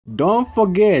Don't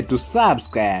forget to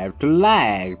subscribe, to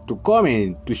like, to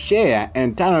comment, to share,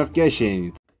 and turn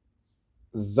notifications.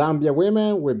 Zambia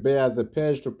women will be at the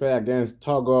pitch to play against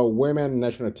Togo women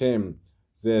national team.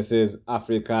 This is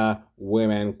Africa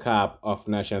Women Cup of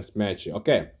Nations match.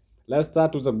 Okay, let's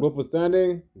start with the group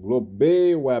standing. Group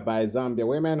B, whereby Zambia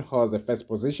women holds the first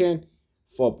position,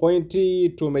 4 points,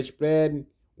 2 match played,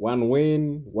 1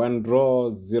 win, 1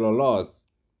 draw, 0 loss.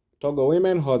 Togo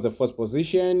women holds the first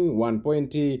position, 1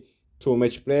 point, 2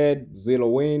 match played, 0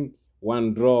 win,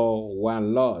 1 draw,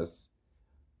 1 loss.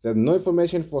 There's no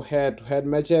information for head-to-head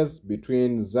matches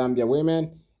between Zambia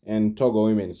women and Togo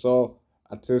women. So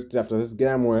at least after this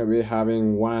game, we'll be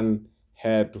having one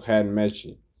head-to-head match.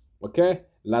 Okay,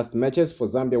 last matches for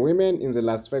Zambia women. In the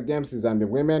last 5 games, Zambia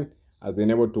women has been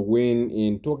able to win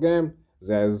in 2 games.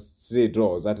 There's 3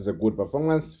 draws. That is a good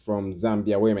performance from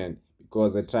Zambia women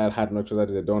because they tried hard to make sure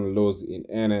that they don't lose in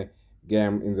any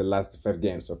game in the last 5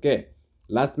 games. Okay,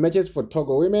 last matches for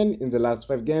Togo women. In the last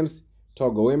 5 games,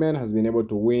 Togo women has been able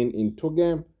to win in 2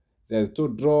 games. There's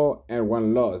 2 draw and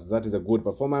 1 loss. That is a good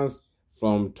performance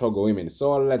from Togo women.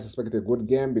 So let's expect a good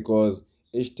game because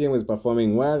each team is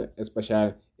performing well,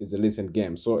 especially in the recent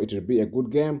game. So it will be a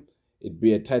good game. It will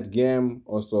be a tight game.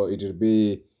 Also, it will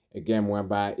be a game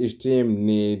whereby each team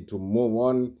need to move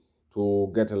on to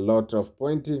get a lot of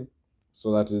points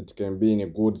so that it can be in a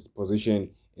good position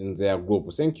in their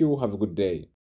group. Thank you. Have a good day.